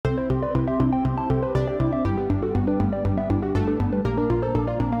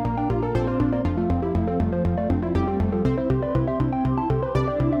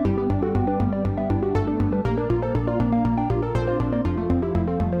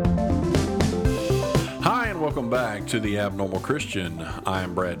welcome back to The Abnormal Christian. I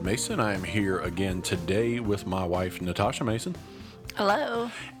am Brad Mason. I am here again today with my wife, Natasha Mason.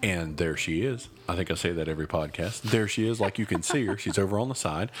 Hello. And there she is. I think I say that every podcast. There she is, like you can see her. She's over on the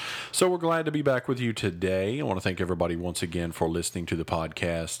side. So we're glad to be back with you today. I want to thank everybody once again for listening to the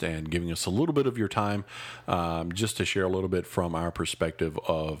podcast and giving us a little bit of your time just to share a little bit from our perspective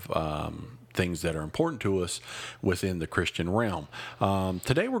of things that are important to us within the Christian realm.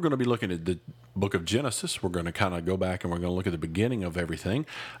 Today we're going to be looking at the book of Genesis. We're going to kind of go back and we're going to look at the beginning of everything.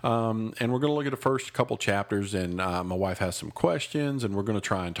 And we're going to look at the first couple chapters, and my wife has some questions, and we're going to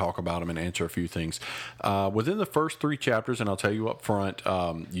try and talk about them and answer a few things. Within the first three chapters, and I'll tell you up front,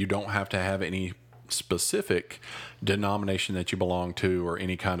 you don't have to have any specific denomination that you belong to or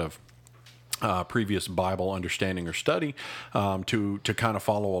any kind of previous Bible understanding or study to kind of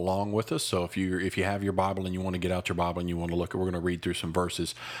follow along with us. So if you have your Bible and you want to get out your Bible and you want to look, we're going to read through some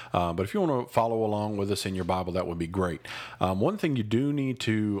verses. But if you want to follow along with us in your Bible, that would be great. One thing you do need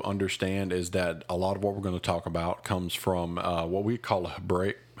to understand is that a lot of what we're going to talk about comes from what we call a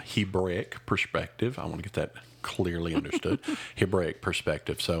Hebraic perspective. I want to get that clearly understood. Hebraic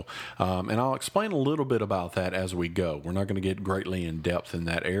perspective. So, and I'll explain a little bit about that as we go. We're not going to get greatly in depth in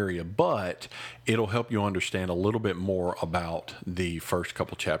that area, but it'll help you understand a little bit more about the first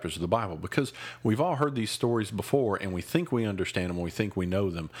couple chapters of the Bible, because we've all heard these stories before and we think we understand them, we think we know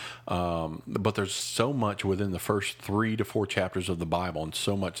them, but there's so much within the first 3 to 4 chapters of the Bible and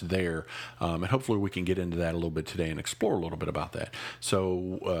so much there, and hopefully we can get into that a little bit today and explore a little bit about that.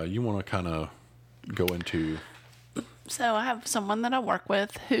 So you want to kind of go into... So I have someone that I work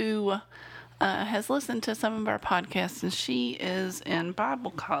with who has listened to some of our podcasts, and she is in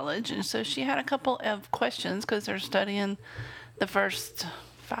Bible college, and so she had a couple of questions because they're studying the first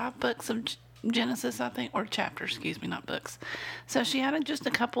 5 books of Genesis, I think, or chapters, excuse me, not books. So she had just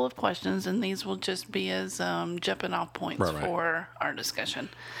a couple of questions, and these will just be as jumping off points for our discussion.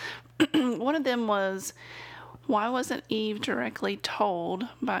 One of them was, why wasn't Eve directly told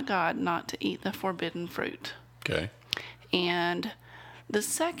by God not to eat the forbidden fruit? Okay. And the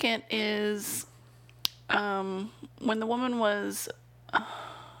second is when the woman was,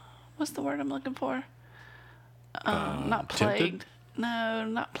 what's the word I'm looking for? Not plagued. Tempted? No,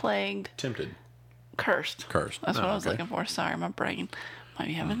 not plagued. Tempted. Cursed. Cursed. That's what I was looking for. Sorry, my brain might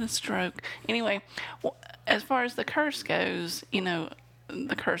be having a stroke. Anyway, as far as the curse goes, you know,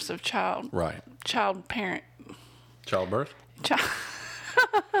 the curse of childbirth.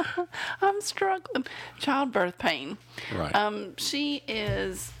 I'm struggling. Childbirth pain. Right.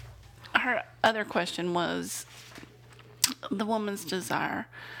 Her other question was the woman's desire.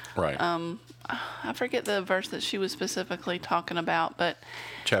 Right. I forget the verse that she was specifically talking about, but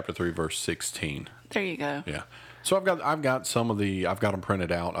chapter 3, verse 16. There you go. Yeah. So I've got them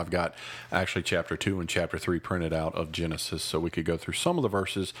printed out. I've got actually chapter 2 and chapter 3 printed out of Genesis, so we could go through some of the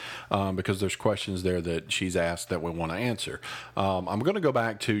verses because there's questions there that she's asked that we want to answer. I'm going to go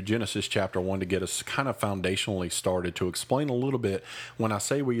back to Genesis chapter 1 to get us kind of foundationally started to explain a little bit. When I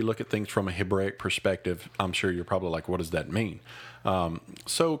say we look at things from a Hebraic perspective, I'm sure you're probably like, what does that mean?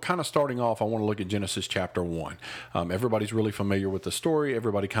 So kind of starting off, I want to look at Genesis chapter 1. Everybody's really familiar with the story.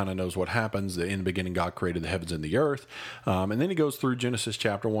 Everybody kind of knows what happens. In the beginning, God created the heavens and the earth. And then he goes through Genesis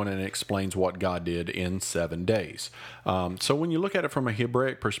chapter 1 and it explains what God did in 7 days. So when you look at it from a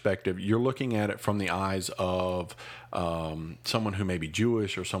Hebraic perspective, you're looking at it from the eyes of someone who may be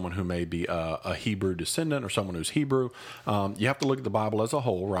Jewish or someone who may be a Hebrew descendant or someone who's Hebrew. You have to look at the Bible as a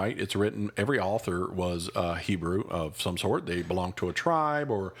whole, right? It's written, every author was Hebrew of some sort. They belonged to a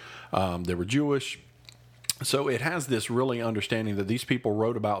tribe or they were Jewish. So it has this really understanding that these people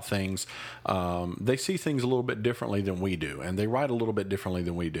wrote about things. They see things a little bit differently than we do, and they write a little bit differently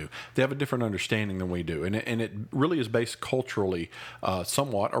than we do. They have a different understanding than we do, and it really is based culturally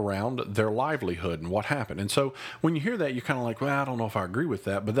somewhat around their livelihood and what happened. And so when you hear that, you're kind of like, well, I don't know if I agree with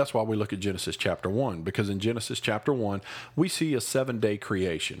that, but that's why we look at Genesis chapter 1, because in Genesis chapter 1, we see a 7-day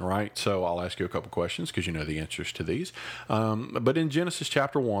creation, right? So I'll ask you a couple questions because you know the answers to these. But in Genesis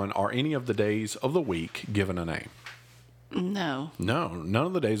chapter 1, are any of the days of the week given a name? No, none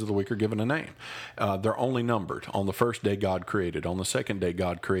of the days of the week are given a name. They're only numbered. On the first day, God created. On the second day,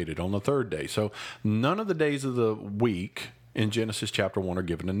 God created. On the third day. So none of the days of the week in Genesis chapter 1 are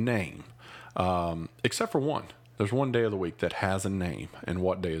given a name, except for one. There's one day of the week that has a name. And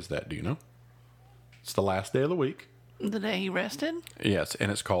what day is that? Do you know? It's the last day of the week. The day he rested? Yes, and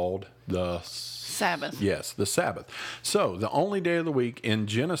it's called the Sabbath. Yes, the Sabbath. So the only day of the week in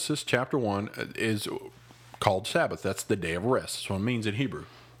Genesis chapter 1 is called Sabbath. That's the day of rest. That's what it means in Hebrew.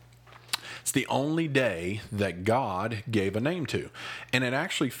 It's the only day that God gave a name to. And it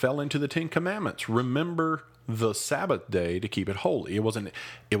actually fell into the Ten Commandments. Remember the Sabbath day to keep it holy. It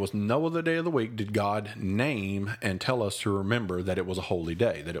was no other day of the week did God name and tell us to remember that it was a holy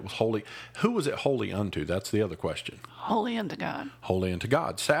day, that it was holy. Who was it holy unto? That's the other question. Holy unto God. Holy unto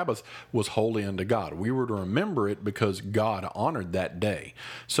God. Sabbath was holy unto God. We were to remember it because God honored that day.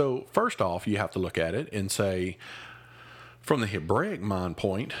 So first off, you have to look at it and say, from the Hebraic mind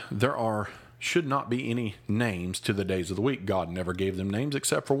point, should not be any names to the days of the week. God never gave them names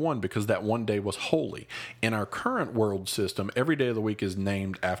except for one, because that one day was holy. In our current world system, every day of the week is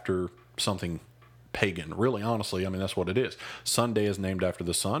named after something pagan. Really, honestly, I mean, that's what it is. Sunday is named after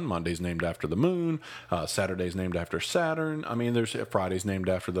the sun. Monday's named after the moon. Saturday's named after Saturn. I mean, Friday's named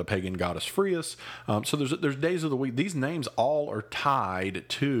after the pagan goddess Freya. So there's days of the week. These names all are tied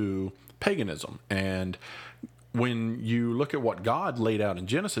to paganism. And when you look at what God laid out in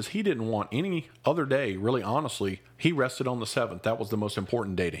Genesis, he didn't want any other day, really honestly. He rested on the seventh. That was the most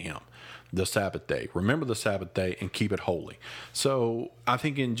important day to him, the Sabbath day. Remember the Sabbath day and keep it holy. So I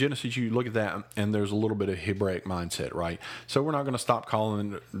think in Genesis, you look at that and there's a little bit of Hebraic mindset, right? So we're not going to stop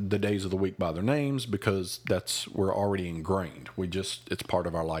calling the days of the week by their names, because we're already ingrained. It's part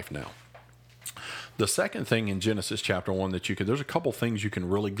of our life now. The second thing in Genesis chapter 1 there's a couple things you can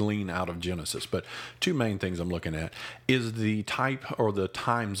really glean out of Genesis, but two main things I'm looking at is the type or the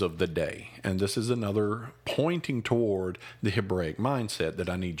times of the day. And this is another pointing toward the Hebraic mindset that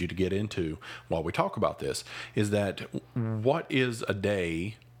I need you to get into while we talk about this, is that what is a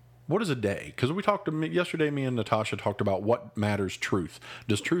day? What is a day? Because we talked yesterday, me and Natasha talked about what matters truth.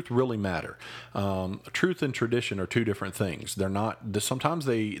 Does truth really matter? Truth and tradition are two different things. They're not, sometimes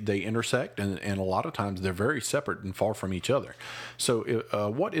they intersect, and a lot of times they're very separate and far from each other. So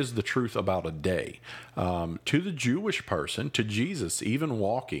what is the truth about a day? To the Jewish person, to Jesus, even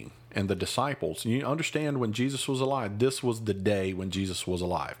walking, and the disciples, you understand when Jesus was alive, this was the day when Jesus was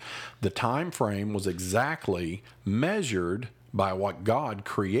alive. The time frame was exactly measured by what God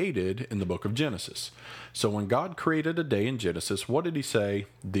created in the book of Genesis. So when God created a day in Genesis, what did he say?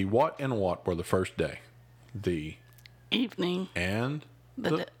 The what and what were the first day? The evening and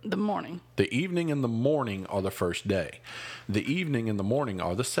the morning. The evening and the morning are the first day. The evening and the morning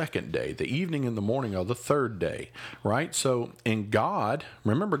are the second day. The evening and the morning are the third day, right? So in God,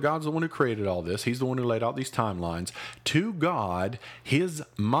 remember, God's the one who created all this. He's the one who laid out these timelines. To God, his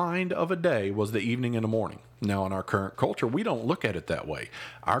mind of a day was the evening and the morning. Now, in our current culture, we don't look at it that way.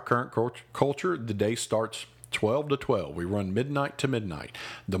 Our current culture, the day starts 12 to 12. We run midnight to midnight.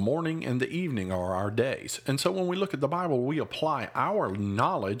 The morning and the evening are our days. And so when we look at the Bible, we apply our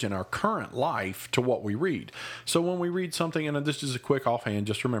knowledge and our current life to what we read. So when we read something, and this is a quick offhand,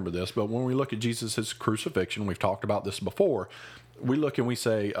 just remember this, but when we look at Jesus' crucifixion, we've talked about this before, we look and we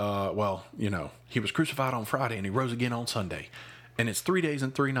say, he was crucified on Friday and he rose again on Sunday. And it's 3 days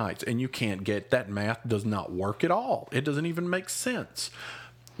and 3 nights, and you can't get that. Math does not work at all. It doesn't even make sense.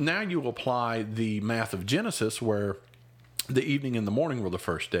 Now you apply the math of Genesis, where the evening and the morning were the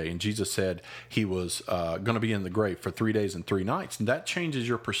first day, and Jesus said he was going to be in the grave for 3 days and 3 nights. And that changes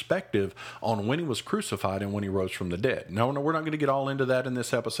your perspective on when he was crucified and when he rose from the dead. No, we're not going to get all into that in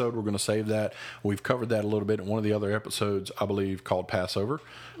this episode. We're going to save that. We've covered that a little bit in one of the other episodes, I believe, called Passover.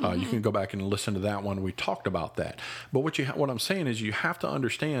 You can go back and listen to that one. We talked about that. But what I'm saying is, you have to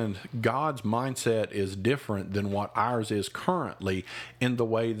understand God's mindset is different than what ours is currently, in the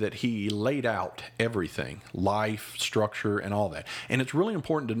way that he laid out everything, life, structure, and all that. And it's really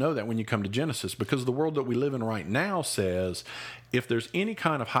important to know that when you come to Genesis, because the world that we live in right now says, if there's any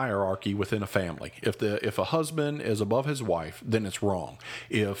kind of hierarchy within a family, if a husband is above his wife, then it's wrong.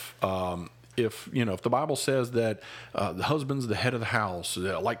 If the Bible says that the husband's the head of the house,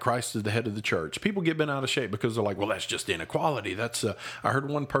 like Christ is the head of the church, people get bent out of shape because they're like, well, that's just inequality. I heard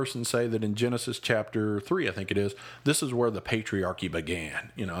one person say that in Genesis chapter 3, I think it is, this is where the patriarchy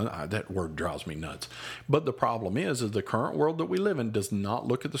began. That word drives me nuts. But the problem is the current world that we live in does not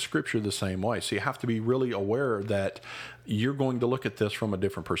look at the scripture the same way. So you have to be really aware that you're going to look at this from a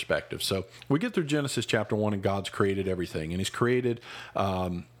different perspective. So we get through Genesis chapter 1, and God's created everything, and he's created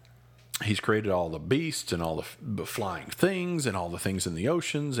all the beasts and all the flying things and all the things in the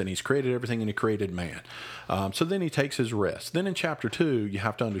oceans, and he's created everything, and he created man. So then he takes his rest. Then in chapter 2, you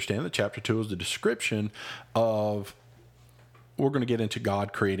have to understand that chapter 2 is the description of, we're going to get into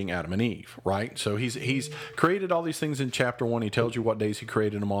God creating Adam and Eve, right? So he's created all these things in chapter 1. He tells you what days he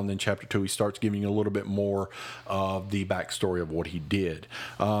created them on. Then chapter 2, he starts giving you a little bit more of the backstory of what he did.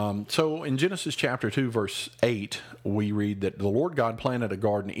 So in Genesis chapter 2, verse 8, we read that the Lord God planted a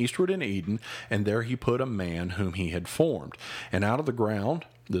garden eastward in Eden, and there he put a man whom he had formed. And out of the ground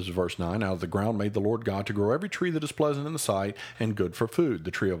This is verse 9. Out of the ground made the Lord God to grow every tree that is pleasant in the sight and good for food,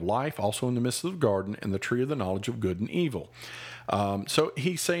 the tree of life also in the midst of the garden, and the tree of the knowledge of good and evil. So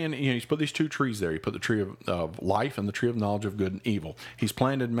he's saying, he's put these two trees there. He put the tree of life and the tree of knowledge of good and evil. He's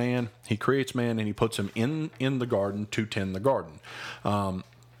planted man, he creates man, and he puts him in the garden to tend the garden.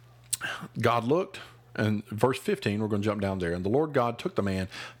 God looked, and verse 15, we're going to jump down there. And the Lord God took the man,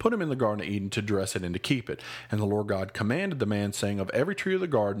 put him in the Garden of Eden to dress it and to keep it. And the Lord God commanded the man, saying, of every tree of the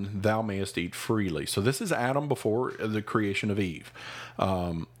garden thou mayest eat freely. So this is Adam before the creation of Eve.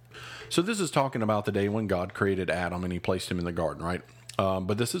 So this is talking about the day when God created Adam and he placed him in the garden, right?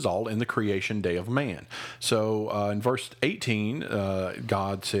 But this is all in the creation day of man. So in verse 18,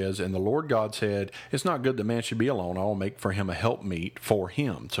 God says, and the Lord God said, it's not good that man should be alone. I will make for him a helpmeet for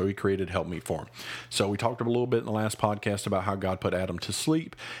him. So he created helpmeet for him. So we talked a little bit in the last podcast about how God put Adam to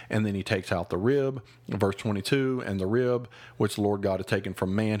sleep, and then he takes out the rib. Verse 22, and the rib which the Lord God had taken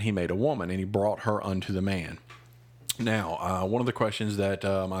from man, he made a woman, and he brought her unto the man. Now, one of the questions that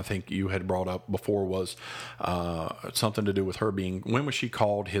I think you had brought up before was something to do with her being, when was she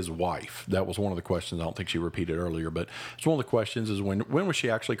called his wife? That was one of the questions. I don't think she repeated earlier, but it's one of the questions is when was she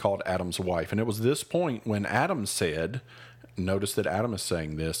actually called Adam's wife? And it was this point when Adam said, notice that Adam is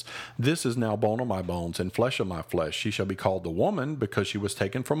saying this is now bone of my bones and flesh of my flesh. She shall be called the woman because she was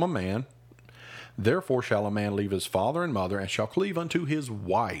taken from a man. Therefore shall a man leave his father and mother and shall cleave unto his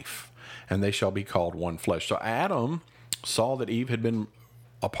wife, and they shall be called one flesh. So Adam saw that Eve had been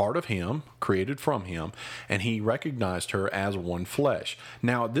a part of him, created from him, and he recognized her as one flesh.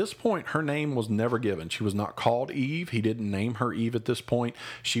 Now, at this point, her name was never given. She was not called Eve. He didn't name her Eve at this point.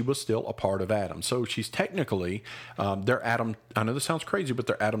 She was still a part of Adam. So she's technically, they're Adam. I know this sounds crazy, but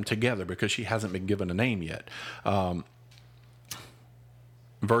they're Adam together because she hasn't been given a name yet.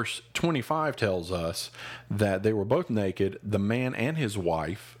 Verse 25 tells us that they were both naked, the man and his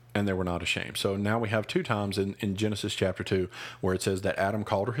wife, and they were not ashamed. So now we have two times in Genesis chapter 2 where it says that Adam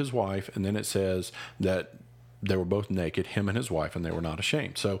called her his wife, and then it says that they were both naked, him and his wife, and they were not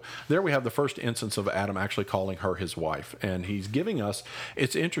ashamed. So there we have the first instance of Adam actually calling her his wife. And he's giving us,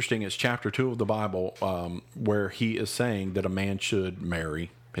 it's interesting, it's chapter 2 of the Bible where he is saying that a man should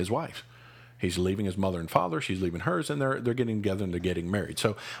marry his wife. He's leaving his mother and father, she's leaving hers, and they're getting together and they're getting married.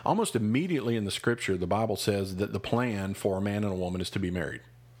 So almost immediately in the scripture, the Bible says that the plan for a man and a woman is to be married.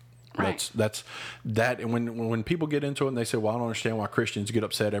 Right. That's that. And when people get into it and they say, well, I don't understand why Christians get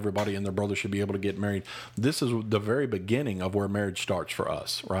upset, everybody and their brother should be able to get married. This is the very beginning of where marriage starts for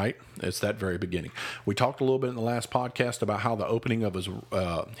us, right? It's that very beginning. We talked a little bit in the last podcast about how the opening of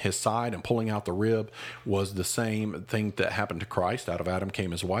his side and pulling out the rib was the same thing that happened to Christ. Out of Adam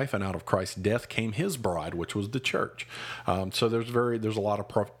came his wife, and out of Christ's death came his bride, which was the church. So there's a lot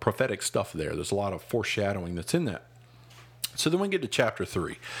of prophetic stuff there. There's a lot of foreshadowing that's in that. So then we get to chapter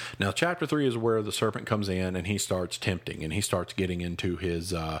 3. Now, chapter 3 is where the serpent comes in and he starts tempting, and he starts getting into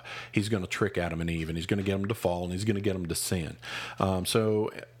his, he's going to trick Adam and Eve, and he's going to get them to fall, and he's going to get them to sin.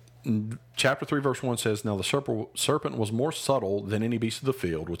 So chapter 3, verse 1 says, now the serpent was more subtle than any beast of the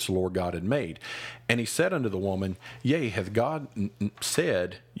field, which the Lord God had made. And he said unto the woman, yea, hath God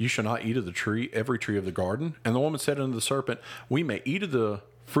said, you shall not eat of the tree, every tree of the garden? And the woman said unto the serpent, we may eat of the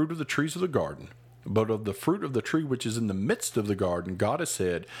fruit of the trees of the garden. But of the fruit of the tree which is in the midst of the garden, God has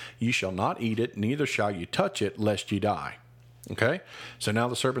said, ye shall not eat it, neither shall ye touch it, lest ye die. Okay? So now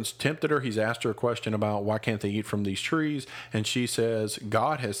the serpent's tempted her. He's asked her a question about why can't they eat from these trees? And she says,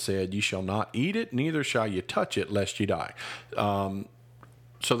 God has said, ye shall not eat it, neither shall ye touch it, lest ye die.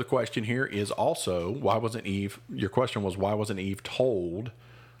 So the question here is also, why wasn't Eve told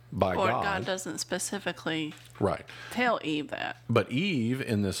by Or God? God doesn't specifically Right. tell Eve that. But Eve,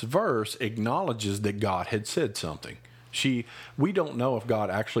 in this verse, acknowledges that God had said something. We don't know if God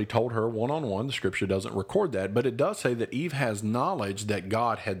actually told her one-on-one. The scripture doesn't record that, but it does say that Eve has knowledge that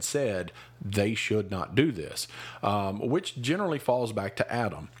God had said they should not do this, which generally falls back to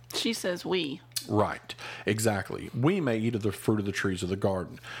Adam. She says we. Right, exactly. We may eat of the fruit of the trees of the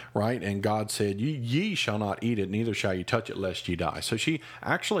garden, right? And God said, ye shall not eat it, neither shall ye touch it, lest ye die. So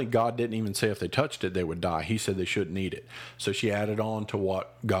God didn't even say if they touched it, they would die. He said they shouldn't eat it. So she added on to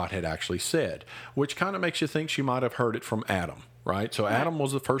what God had actually said, which kind of makes you think she might have heard it from Adam, right? So Adam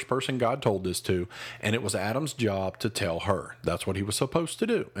was the first person God told this to, and it was Adam's job to tell her. That's what he was supposed to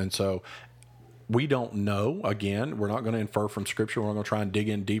do. And so we don't know. Again, we're not going to infer from Scripture. We're not going to try and dig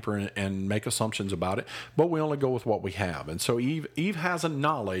in deeper and make assumptions about it, but we only go with what we have. And so Eve has a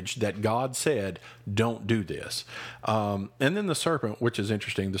knowledge that God said, don't do this. And then the serpent, which is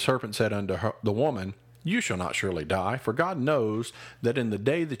interesting, the serpent said unto the woman, you shall not surely die, for God knows that in the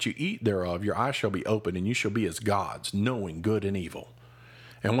day that you eat thereof, your eyes shall be opened, and you shall be as gods, knowing good and evil.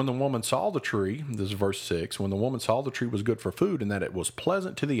 And when the woman saw the tree, this is verse 6, when the woman saw the tree was good for food, and that it was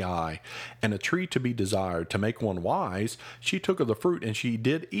pleasant to the eye, and a tree to be desired, to make one wise, she took of the fruit, and she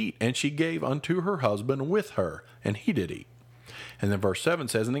did eat, and she gave unto her husband with her, and he did eat. And then verse 7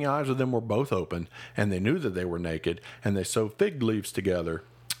 says, and the eyes of them were both open, and they knew that they were naked, and they sewed fig leaves together,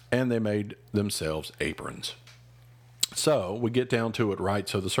 and they made themselves aprons. So we get down to it, right?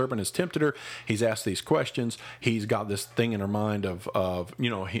 So the serpent has tempted her. He's asked these questions. He's got this thing in her mind of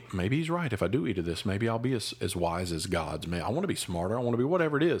maybe he's right. If I do eat of this, maybe I'll be as wise as gods. I want to be smarter. I want to be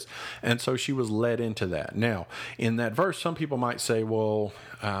whatever it is. And so she was led into that. Now, in that verse, some people might say, well,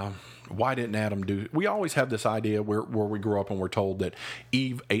 why didn't Adam do? We always have this idea where we grow up and we're told that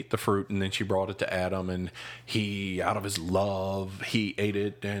Eve ate the fruit and then she brought it to Adam, and he, out of his love, he ate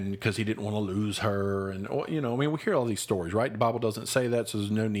it, and because he didn't want to lose her, and we hear all these stories, right? The Bible doesn't say that, so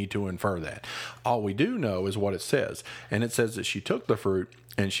there's no need to infer that. All we do know is what it says, and it says that she took the fruit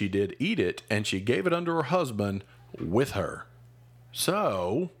and she did eat it, and she gave it unto her husband with her.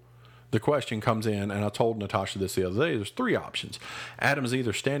 So the question comes in, and I told Natasha this the other day, there's three options. Adam is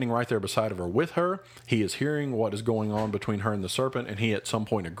either standing right there beside of her with her, he is hearing what is going on between her and the serpent, and he at some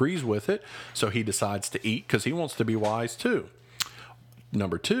point agrees with it, so he decides to eat because he wants to be wise too.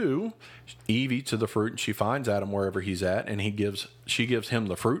 Number two, Eve eats of the fruit, and she finds Adam wherever he's at, and she gives him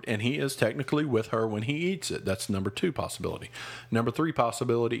the fruit, and he is technically with her when he eats it. That's number two possibility. Number three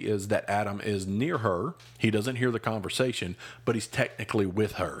possibility is that Adam is near her. He doesn't hear the conversation, but he's technically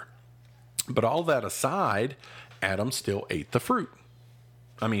with her. But all that aside, Adam still ate the fruit.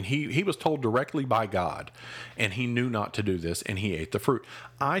 I mean, he was told directly by God, and he knew not to do this, and he ate the fruit.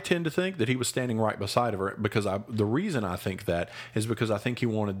 I tend to think that he was standing right beside of her because the reason I think that is because I think he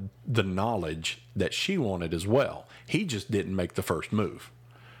wanted the knowledge that she wanted as well. He just didn't make the first move.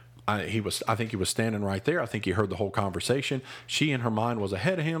 I think he was standing right there. I think he heard the whole conversation. She, in her mind, was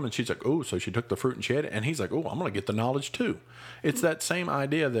ahead of him, and she's like, oh, so she took the fruit and she ate it. And he's like, oh, I'm going to get the knowledge too. It's that same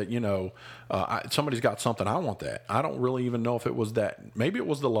idea that, somebody's got something, I want that. I don't really even know if it was that. Maybe it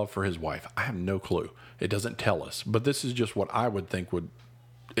was the love for his wife. I have no clue. It doesn't tell us. But this is just what I would think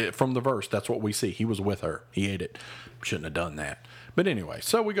from the verse, that's what we see. He was with her. He ate it. Shouldn't have done that. But anyway,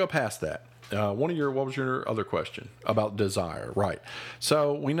 so we go past that. What was your other question about desire? Right.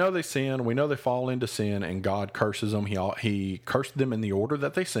 So we know they sin. We know they fall into sin, and God curses them. He cursed them in the order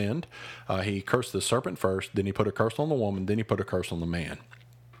that they sinned. He cursed the serpent first, then he put a curse on the woman, then he put a curse on the man.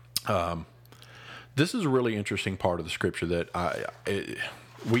 This is a really interesting part of the scripture that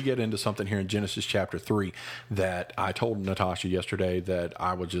we get into something here in Genesis chapter 3 that I told Natasha yesterday that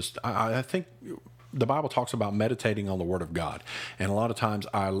I think the Bible talks about meditating on the Word of God. And a lot of times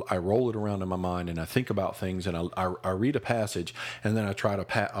I roll it around in my mind and I think about things, and I read a passage, and then I try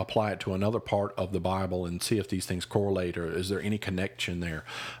to apply it to another part of the Bible and see if these things correlate or is there any connection there.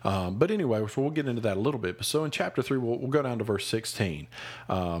 But anyway, so we'll get into that a little bit. So in chapter 3, we'll go down to verse 16.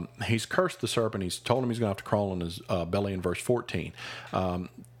 He's cursed the serpent. He's told him he's going to have to crawl on his belly in verse 14.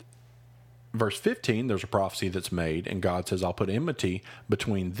 Verse 15, there's a prophecy that's made, and God says, I'll put enmity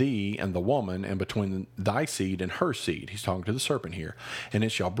between thee and the woman, and between thy seed and her seed. He's talking to the serpent here. And it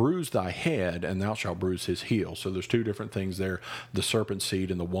shall bruise thy head, and thou shalt bruise his heel. So there's two different things there, the serpent seed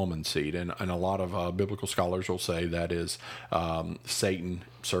and the woman seed. And a lot of biblical scholars will say that is Satan,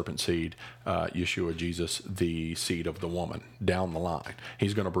 serpent seed, Yeshua, Jesus, the seed of the woman, down the line.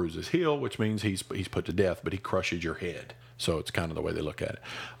 He's going to bruise his heel, which means he's put to death, but he crushes your head. So it's kind of the way they look at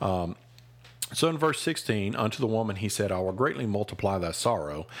it. So in verse 16, unto the woman he said, I will greatly multiply thy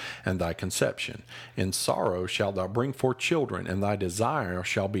sorrow and thy conception. In sorrow shalt thou bring forth children, and thy desire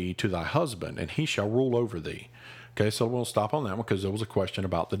shall be to thy husband, and he shall rule over thee. Okay, so we'll stop on that one because there was a question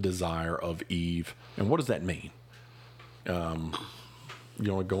about the desire of Eve. And what does that mean? You want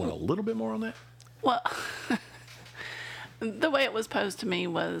to go in a little bit more on that? Well, the way it was posed to me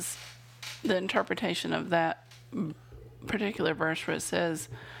was the interpretation of that particular verse where it says,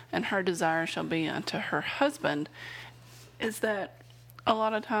 and her desire shall be unto her husband, is that a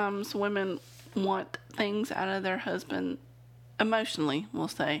lot of times women want things out of their husband emotionally, we'll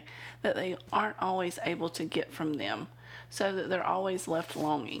say, that they aren't always able to get from them, so that they're always left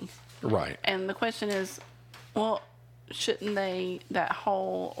longing. Right. And the question is, well, shouldn't they, that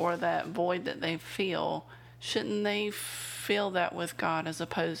hole or that void that they feel, shouldn't they feel that with God as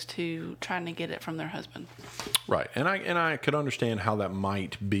opposed to trying to get it from their husband? Right. And I could understand how that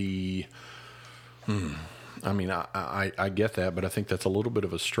might be I mean, I get that, but I think that's a little bit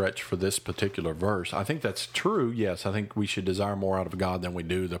of a stretch for this particular verse. I think that's true. Yes, I think we should desire more out of God than we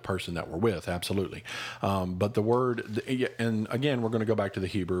do the person that we're with. Absolutely. But the word, and again, we're going to go back to the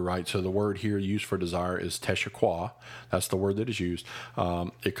Hebrew, right? So the word here used for desire is teshakwa. That's the word that is used.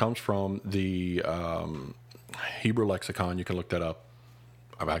 It comes from the Hebrew lexicon. You can look that up.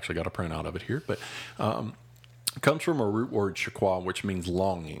 I've actually got a printout of it here, but it comes from a root word shakwa, which means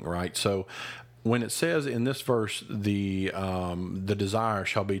longing, right? So when it says in this verse, the desire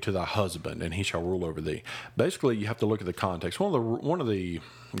shall be to thy husband, and he shall rule over thee. Basically, you have to look at the context. One of the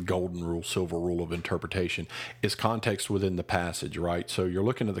golden rule, silver rule of interpretation is context within the passage, right? So you're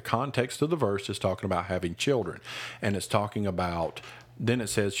looking at the context of the verse. It's talking about having children, and it's talking about. Then it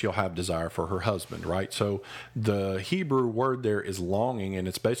says she'll have desire for her husband, right? So the Hebrew word there is longing, and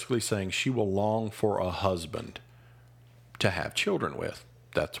it's basically saying she will long for a husband to have children with.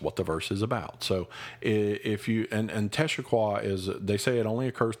 That's what the verse is about. So if you, and teshakwa is, they say it only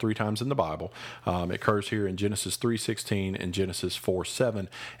occurs 3 times in the Bible. It occurs here in Genesis 3:16 and Genesis 4:7,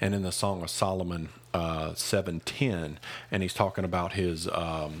 and in the Song of Solomon 7:10. And he's talking about his,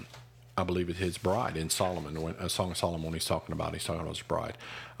 I believe it's his bride in Solomon, a Song of Solomon when he's talking about his bride.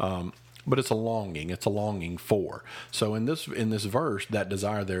 But it's a longing. It's a longing for. So in this verse, that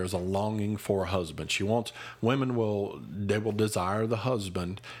desire there is a longing for a husband. Women will desire the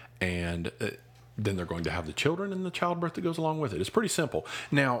husband, and then they're going to have the children and the childbirth that goes along with it. It's pretty simple.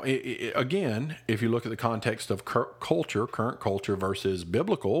 Now, again, if you look at the context of current culture versus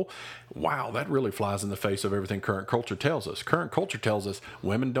biblical, wow, that really flies in the face of everything current culture tells us. Current culture tells us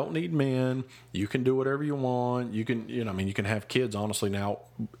women don't need men. You can do whatever you want. You can have kids, honestly, now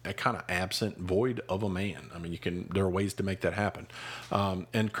kind of absent, void of a man. I mean, there are ways to make that happen.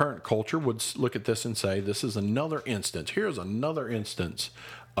 And current culture would look at this and say, this is another instance. Here's another instance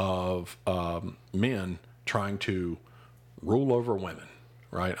of men trying to rule over women,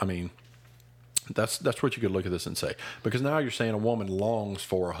 right? I mean, that's what you could look at this and say, because now you're saying a woman longs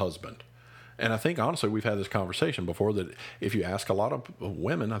for a husband. And I think, honestly, we've had this conversation before, that if you ask a lot of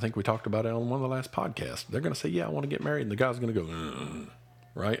women, I think we talked about it on one of the last podcasts, they're going to say, yeah, I want to get married. And the guy's going to go,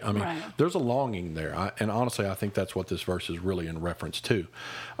 right? I mean, right. There's a longing there. And honestly, I think that's what this verse is really in reference to.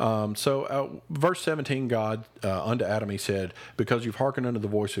 Verse 17, God, unto Adam, he said, because you've hearkened unto the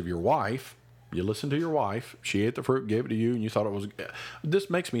voice of your wife, you listened to your wife, she ate the fruit, gave it to you, and you thought it was, this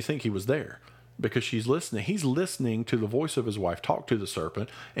makes me think he was there, because she's listening. He's listening to the voice of his wife talk to the serpent,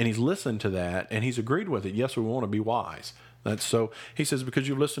 and he's listened to that, and he's agreed with it. Yes, we want to be wise. So he says, because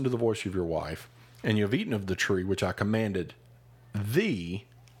you've listened to the voice of your wife, and you have eaten of the tree which I commanded thee,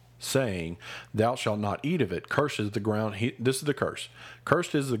 saying, thou shalt not eat of it. Cursed is the ground. This is the curse.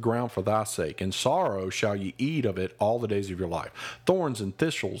 Cursed is the ground for thy sake. In sorrow shall ye eat of it all the days of your life. Thorns and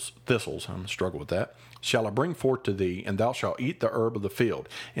thistles, I'm going to struggle with that, shall I bring forth to thee, and thou shalt eat the herb of the field.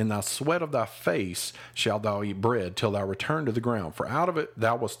 In thy sweat of thy face shalt thou eat bread, till thou return to the ground. For out of it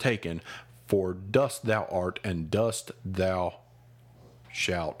thou wast taken, for dust thou art, and dust thou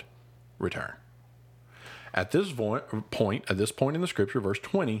shalt return. At this point in the scripture, verse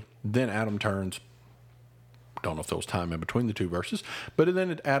 20, then Adam turns. Don't know if there was time in between the two verses, but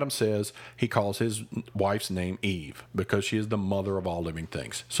then Adam says he calls his wife's name Eve, because she is the mother of all living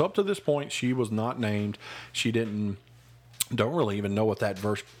things. So up to this point, she was not named. She don't really even know what that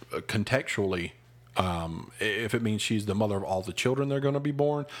verse contextually, if it means she's the mother of all the children that are going to be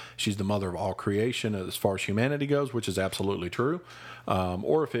born, she's the mother of all creation as far as humanity goes, which is absolutely true.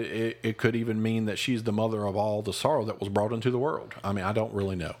 Or if it could even mean that she's the mother of all the sorrow that was brought into the world. I mean, I don't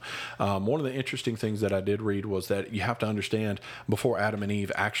really know. One of the interesting things that I did read was that you have to understand, before Adam and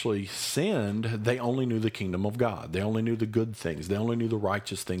Eve actually sinned, they only knew the kingdom of God. They only knew the good things. They only knew the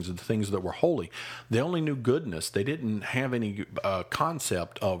righteous things and the things that were holy. They only knew goodness. They didn't have any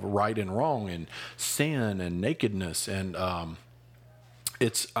concept of right and wrong and sin and nakedness. And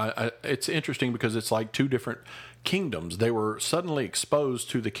it's interesting, because it's like two different kingdoms. They were suddenly exposed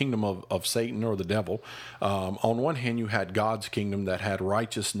to the kingdom of Satan, or the devil. On one hand, you had God's kingdom that had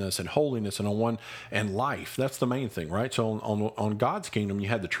righteousness and holiness, and life. That's the main thing, right? So on God's kingdom, you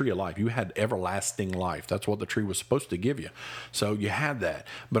had the tree of life. You had everlasting life. That's what the tree was supposed to give you. So you had that.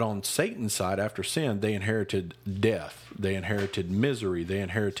 But on Satan's side, after sin, they inherited death. They inherited misery. They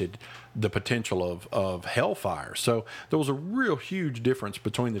inherited the potential of hellfire. So there was a real huge difference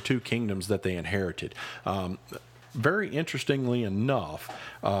between the two kingdoms that they inherited. Very interestingly enough,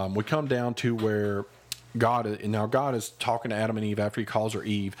 we come down to where God is talking to Adam and Eve after he calls her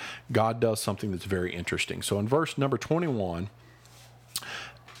Eve. God does something that's very interesting. So in verse number 21,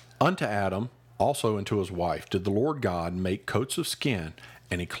 unto Adam, also unto his wife, did the Lord God make coats of skin,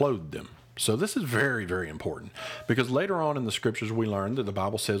 and he clothed them. So this is very, very important, because later on in the scriptures we learn that the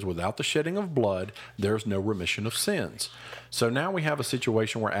Bible says without the shedding of blood, there's no remission of sins. So now we have a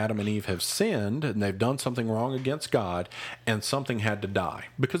situation where Adam and Eve have sinned and they've done something wrong against God, and something had to die,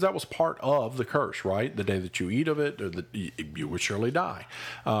 because that was part of the curse, right? The day that you eat of it, you would surely die.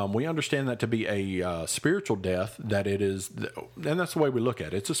 We understand that to be a spiritual death, that it is, and that's the way we look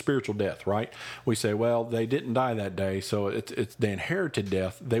at it. It's a spiritual death, right? We say, well, they didn't die that day, so it's the inherited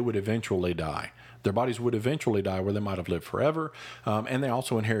death. They would eventually die. Their bodies would eventually die where they might have lived forever. And they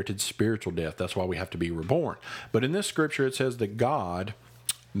also inherited spiritual death. That's why we have to be reborn. But in this scripture, it says that God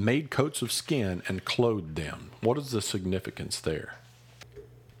made coats of skin and clothed them. What is the significance there?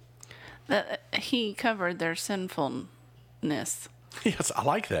 That he covered their sinfulness. Yes, I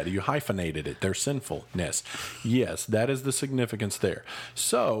like that. You hyphenated it, their sinfulness. Yes, that is the significance there.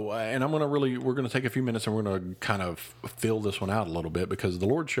 So, and we're going to take a few minutes and we're going to kind of fill this one out a little bit, because the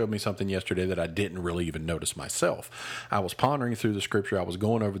Lord showed me something yesterday that I didn't really even notice myself. I was pondering through the scripture. I was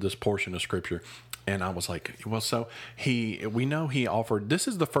going over this portion of scripture, and I was like, well, so we know he offered, this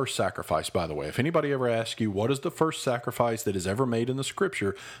is the first sacrifice, by the way. If anybody ever asks you, what is the first sacrifice that is ever made in the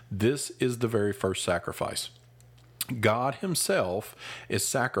scripture? This is the very first sacrifice. God himself is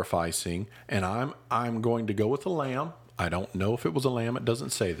sacrificing, and I'm going to go with a lamb. I don't know if it was a lamb. It doesn't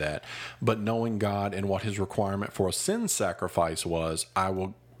say that. But knowing God and what his requirement for a sin sacrifice was, I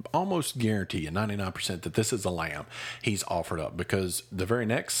will almost guarantee you 99% that this is a lamb he's offered up, because the very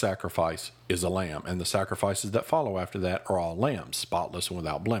next sacrifice is a lamb, and the sacrifices that follow after that are all lambs, spotless and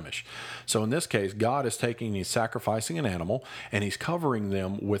without blemish. So in this case, God is taking, he's sacrificing an animal, and he's covering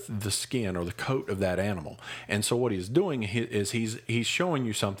them with the skin or the coat of that animal. And so what he's doing is he's showing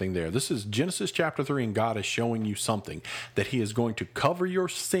you something there. This is Genesis chapter 3, and God is showing you something, that he is going to cover your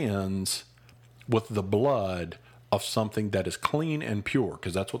sins with the blood of something that is clean and pure,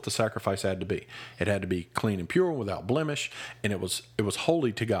 because that's what the sacrifice had to be. It had to be clean and pure, without blemish, and it was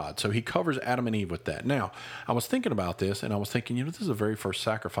holy to God. So he covers Adam and Eve with that. Now, I was thinking about this, and I was thinking, this is the very first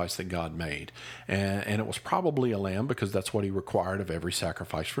sacrifice that God made, and it was probably a lamb, because that's what he required of every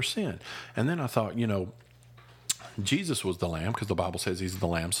sacrifice for sin. And then I thought, Jesus was the lamb, because the Bible says he's the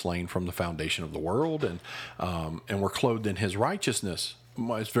lamb slain from the foundation of the world, and we're clothed in his righteousness.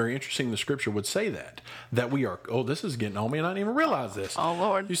 It's very interesting the scripture would say that we are, this is getting on me, and I didn't even realize this. Oh,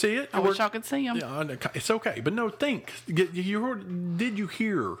 Lord. You see it? I wish I could see him. Yeah, it's okay. But no, think. Did you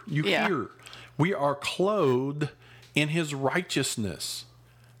hear? Hear. We are clothed in his righteousness.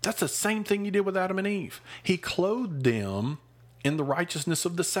 That's the same thing he did with Adam and Eve. He clothed them in the righteousness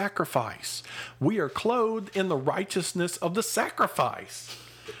of the sacrifice. We are clothed in the righteousness of the sacrifice.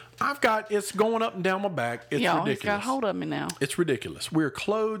 It's going up and down my back. It's ridiculous. He's got hold of me now. It's ridiculous. We're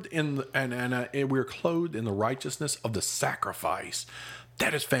clothed in we're clothed in the righteousness of the sacrifice.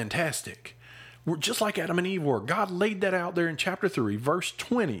 That is fantastic. We're just like Adam and Eve were. God laid that out there in chapter 3, verse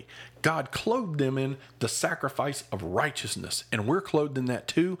 20. God clothed them in the sacrifice of righteousness, and we're clothed in that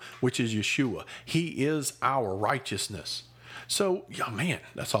too, which is Yeshua. He is our righteousness. So,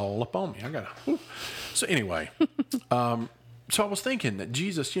 that's all up on me. So anyway, so I was thinking that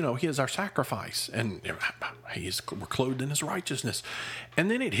Jesus, he is our sacrifice, and we're clothed in his righteousness.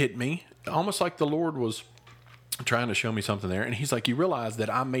 And then it hit me, almost like the Lord was trying to show me something there. And he's like, you realize that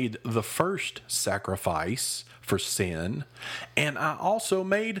I made the first sacrifice for sin, and I also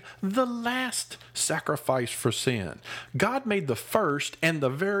made the last sacrifice for sin. God made the first and the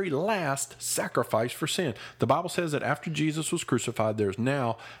very last sacrifice for sin. The Bible says that after Jesus was crucified, there's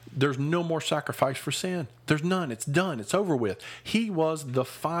no more sacrifice for sin. There's none. It's done. It's over with. He was the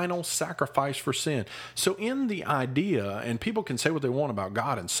final sacrifice for sin. So in the idea, and people can say what they want about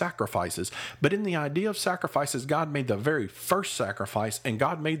God and sacrifices, but in the idea of sacrifices, God made the very first sacrifice, and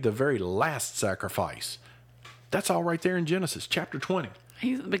God made the very last sacrifice. That's all right there in Genesis chapter 20.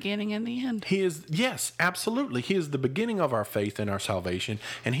 He's the beginning and the end. He is, yes, absolutely. He is the beginning of our faith and our salvation,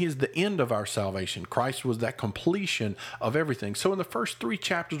 and he is the end of our salvation. Christ was that completion of everything. So in the first 3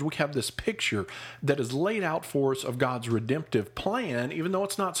 chapters, we have this picture that is laid out for us of God's redemptive plan, even though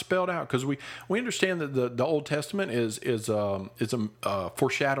it's not spelled out, because we understand that the Old Testament is a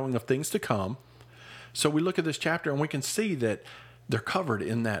foreshadowing of things to come. So we look at this chapter and we can see that they're covered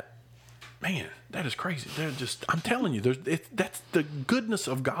in that. Man, that is crazy. I'm telling you, that's the goodness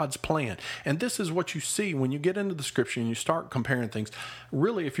of God's plan. And this is what you see when you get into the scripture and you start comparing things.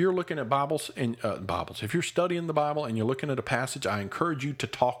 Really, if you're looking at Bibles, if you're studying the Bible and you're looking at a passage, I encourage you to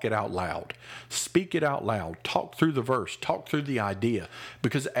talk it out loud. Speak it out loud. Talk through the verse. Talk through the idea.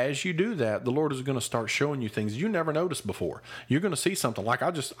 Because as you do that, the Lord is going to start showing you things you never noticed before. You're going to see something like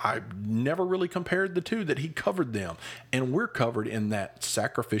I never really compared the two, that he covered them. And we're covered in that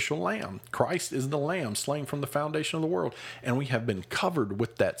sacrificial lamb. Christ is the Lamb slain from the foundation of the world. And we have been covered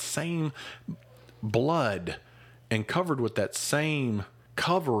with that same blood and covered with that same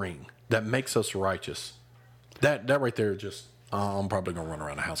covering that makes us righteous. That right there just, I'm probably going to run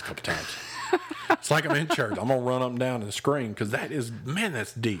around the house a couple times. It's like I'm in church. I'm going to run up and down and scream because that is, man,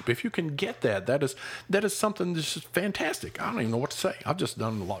 that's deep. If you can get that is something that's just fantastic. I don't even know what to say. I've just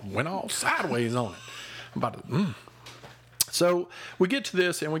done a lot, went all sideways on it. I'm about to, So we get to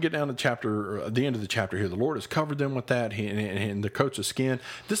this and we get down to the end of the chapter here. The Lord has covered them with that and the coats of skin.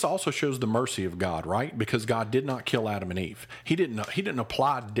 This also shows the mercy of God, right? Because God did not kill Adam and Eve. He didn't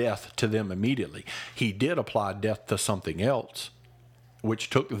apply death to them immediately. He did apply death to something else, which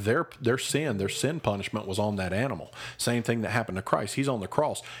took their sin punishment was on that animal. Same thing that happened to Christ. He's on the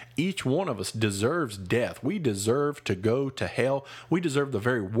cross. Each one of us deserves death. We deserve to go to hell. We deserve the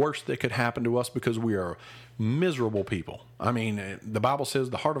very worst that could happen to us because we are miserable people. I mean, the Bible says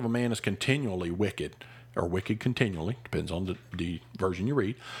the heart of a man is continually wicked, or wicked continually, depends on the version you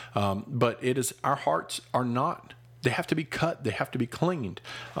read. But it is, our hearts are not, they have to be cut. They have to be cleaned.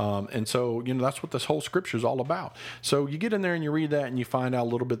 And so, that's what this whole scripture is all about. So you get in there and you read that and you find out a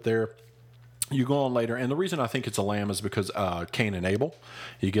little bit there. You go on later, and the reason I think it's a lamb is because Cain and Abel.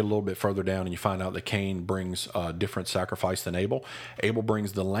 You get a little bit further down, and you find out that Cain brings a different sacrifice than Abel. Abel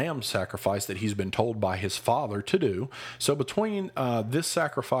brings the lamb sacrifice that he's been told by his father to do. So between this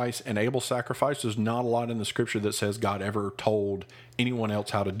sacrifice and Abel's sacrifice, there's not a lot in the scripture that says God ever told anyone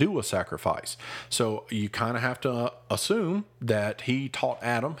else how to do a sacrifice. So you kind of have to assume that he taught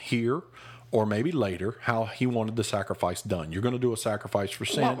Adam here, or maybe later, how he wanted the sacrifice done. You're going to do a sacrifice for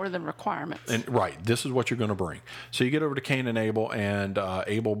sin. What were the requirements? And right, this is what you're going to bring. So you get over to Cain and Abel, and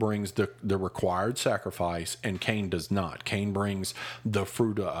Abel brings the required sacrifice, and Cain does not. Cain brings the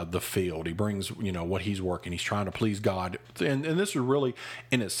fruit of the field. He brings, what he's working. He's trying to please God. And this is really,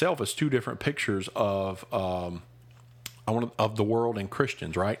 in itself, is two different pictures of the world and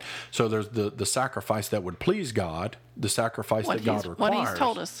Christians, right? So there's the sacrifice that would please God, the sacrifice that God requires, what he's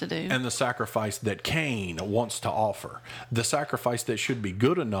told us to do, and the sacrifice that Cain wants to offer, the sacrifice that should be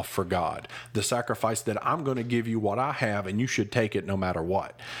good enough for God, the sacrifice that I'm going to give you what I have and you should take it no matter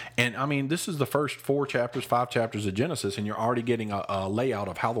what. And I mean, this is the first 5 chapters of Genesis, and you're already getting a layout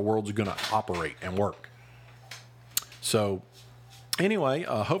of how the world's going to operate and work. So anyway,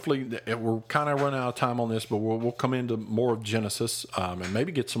 hopefully we're kind of running out of time on this, but we'll come into more of Genesis and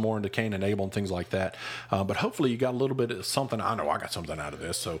maybe get some more into Cain and Abel and things like that. But hopefully you got a little bit of something. I know I got something out of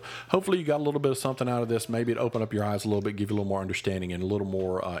this. So hopefully you got a little bit of something out of this. Maybe it open up your eyes a little bit, give you a little more understanding and a little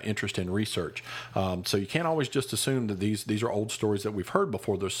more interest in research. So you can't always just assume that these are old stories that we've heard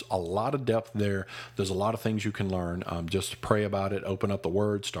before. There's a lot of depth there. There's a lot of things you can learn. Just pray about it, open up the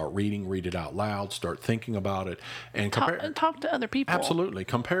Word, start reading, read it out loud, start thinking about it, and talk to other people. Absolutely.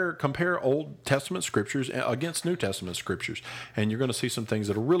 Compare Old Testament scriptures against New Testament scriptures, and you're going to see some things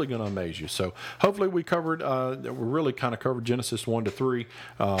that are really going to amaze you. So hopefully we really kind of covered Genesis 1 to 3,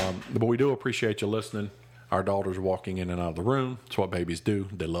 but we do appreciate you listening. Our daughters are walking in and out of the room. It's what babies do.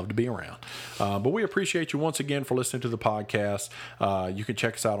 They love to be around. But we appreciate you once again for listening to the podcast. You can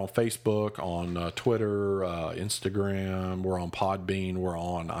check us out on Facebook, on Twitter, Instagram. We're on Podbean. We're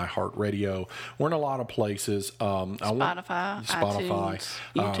on iHeartRadio. We're in a lot of places. Spotify, iTunes,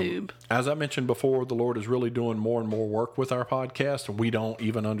 YouTube. As I mentioned before, the Lord is really doing more and more work with our podcast. We don't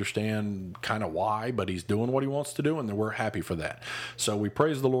even understand kind of why, but He's doing what He wants to do, and we're happy for that. So we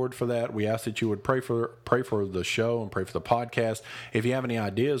praise the Lord for that. We ask that you would pray for the show and pray for the podcast. If you have any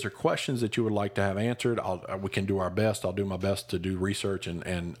ideas or questions that you would like to have answered, we can do our best. I'll do my best to do research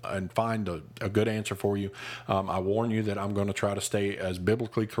and find a good answer for you. I warn you that I'm going to try to stay as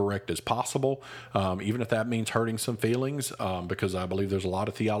biblically correct as possible, even if that means hurting some feelings, because I believe there's a lot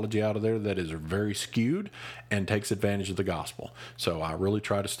of theology out of there that is very skewed and takes advantage of the gospel. So I really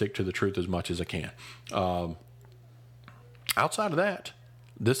try to stick to the truth as much as I can. Outside of that,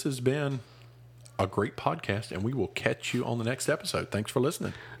 this has been a great podcast, and we will catch you on the next episode. Thanks for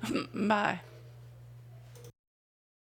listening. Bye.